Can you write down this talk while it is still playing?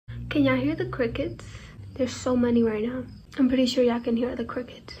Can y'all hear the crickets? There's so many right now. I'm pretty sure y'all can hear the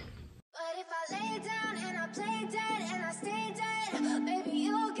crickets. But if I lay down and I play dead and I stay dead, baby,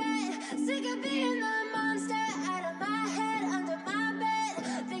 you'll get sick of being the monster out of my head, under my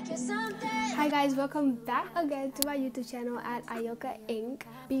bed, think you're something. Hi guys, welcome back again to my YouTube channel at Ayoka Inc.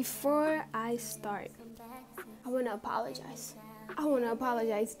 Before I start, I want to apologize. I want to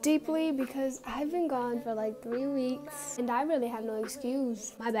apologize deeply because I've been gone for like 3 weeks and I really have no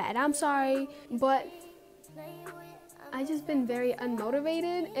excuse. My bad, I'm sorry, but I just been very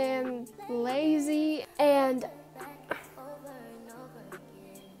unmotivated and lazy and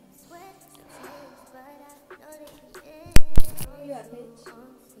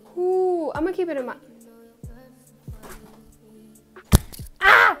ooh, I'm gonna keep it in mind.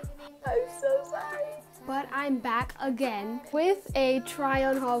 Ah! I'm so sorry. But I'm back again with a try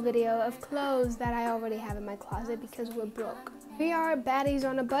on haul video of clothes that I already have in my closet because we're broke. We are baddies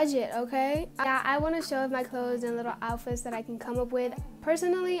on a budget, okay? Yeah, I want to show off my clothes and little outfits that I can come up with.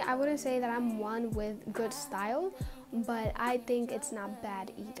 Personally, I wouldn't say that I'm one with good style, but I think it's not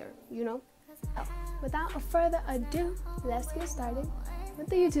bad either, you know? So, without further ado, let's get started with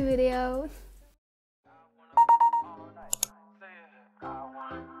the YouTube video.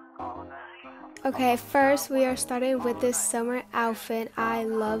 Okay, first we are starting with this summer outfit. I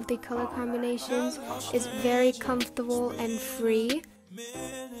love the color combinations. It's very comfortable and free.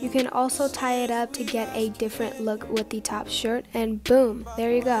 You can also tie it up to get a different look with the top shirt, and boom,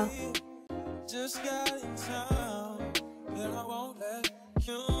 there you go.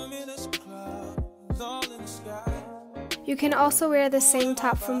 You can also wear the same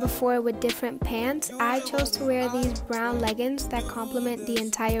top from before with different pants. I chose to wear these brown leggings that complement the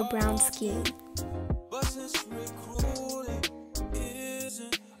entire brown scheme.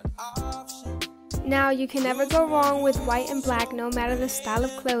 Now, you can never go wrong with white and black no matter the style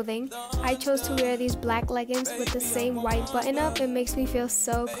of clothing. I chose to wear these black leggings with the same white button up. It makes me feel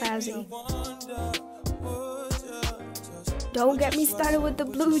so classy. Don't get me started with the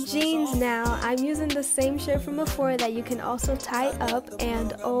blue jeans now. I'm using the same shirt from before that you can also tie up,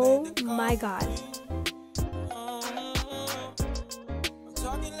 and oh my god.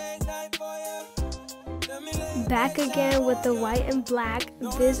 Back again with the white and black.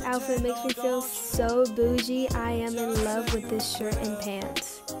 This outfit makes me feel so bougie. I am in love with this shirt and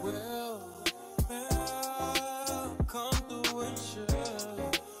pants.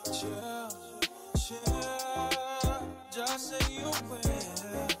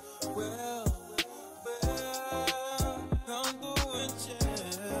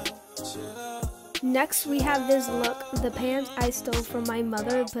 Next, we have this look. The pants I stole from my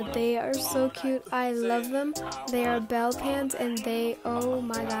mother, but they are so cute. I love them. They are bell pants and they, oh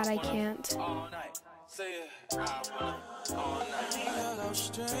my god, I can't.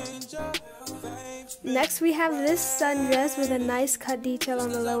 Next, we have this sundress with a nice cut detail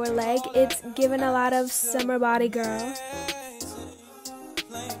on the lower leg. It's given a lot of summer body, girl.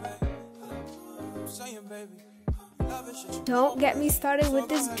 Don't get me started with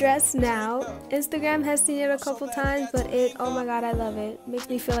this dress now. Instagram has seen it a couple times, but oh my god, I love it. Makes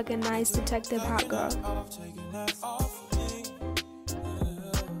me feel like a nice detective hot girl.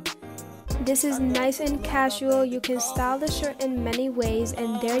 This is nice and casual. You can style the shirt in many ways,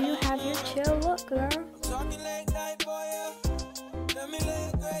 and there you have your chill look, girl.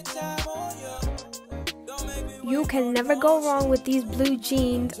 You can never go wrong with these blue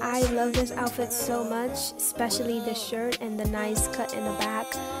jeans. I love this outfit so much, especially the shirt and the nice cut in the back,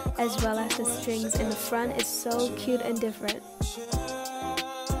 as well as the strings in the front. It's so cute and different.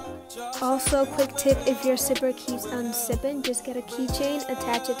 Also, quick tip, if your zipper keeps unzipping, just get a keychain,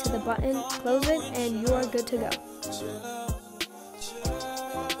 attach it to the button, close it, and you are good to go.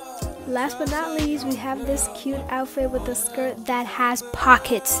 Last but not least, we have this cute outfit with a skirt that has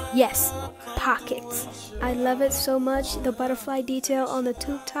pockets. Yes, pockets. I love it so much. The butterfly detail on the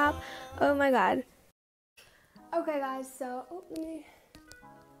tube top. Oh my god. Okay guys, so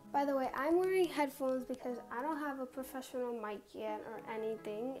by the way, I'm wearing headphones because I don't have a professional mic yet or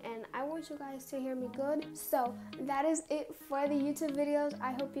anything, and I want you guys to hear me good. So that is it for the YouTube videos.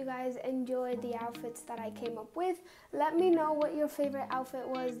 I hope you guys enjoyed the outfits that I came up with. Let me know what your favorite outfit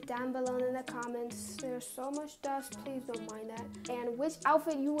was down below in the comments. There's so much dust, please don't mind that. And which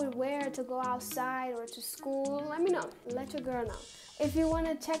outfit you would wear to go outside or to school. Let me know. Let your girl know. If you want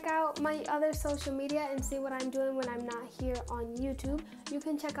to check out my other social media and see what I'm doing when I'm not here on YouTube, you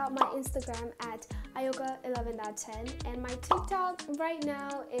can check out my Instagram at Ayoka11.10, and my TikTok right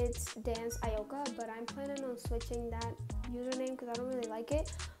now it's Dance Ayoka, but I'm planning on switching that username because I don't really like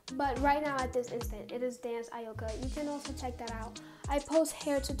it. But right now at this instant, it is Dance Ayoka. You can also check that out. I post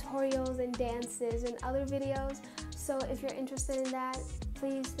hair tutorials and dances and other videos. So if you're interested in that,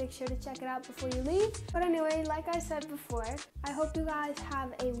 please make sure to check it out before you leave. But anyway, like I said before, I hope you guys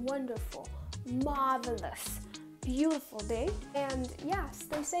have a wonderful, marvelous, beautiful day. And yeah,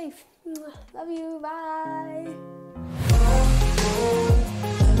 stay safe. Love you. Bye.